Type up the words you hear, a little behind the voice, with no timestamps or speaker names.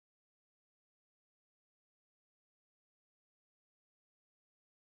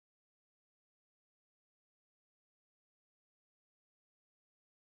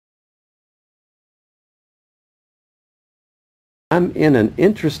I'm in an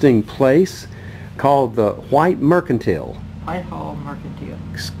interesting place called the Whitehall Mercantile.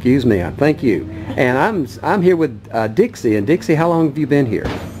 Excuse me, thank you. And I'm here with Dixie. And Dixie, how long have you been here?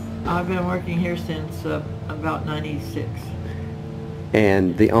 I've been working here since about '96.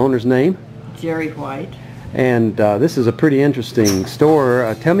 And the owner's name? Jerry White. And this is a pretty interesting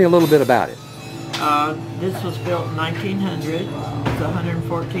store. Tell me a little bit about it. This was built in 1900. It's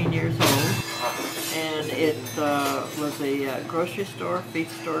 114 years old. And it was a grocery store, feed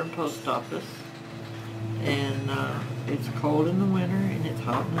store, and post office. And it's cold in the winter and it's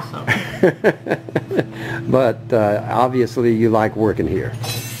hot in the summer. But obviously you like working here.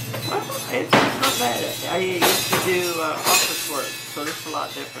 Well, it's not bad. I used to do office work, so this is a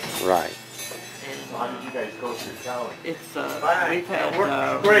lot different. Right. And, how did you guys go through college? It's we've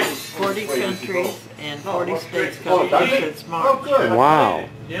had 40 countries and 40 states coming in since March. Wow.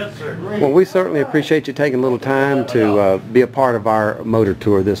 Yes, sir. Well, we certainly appreciate you taking a little time to be a part of our motor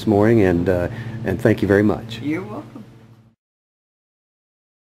tour this morning, and thank you very much. You're welcome.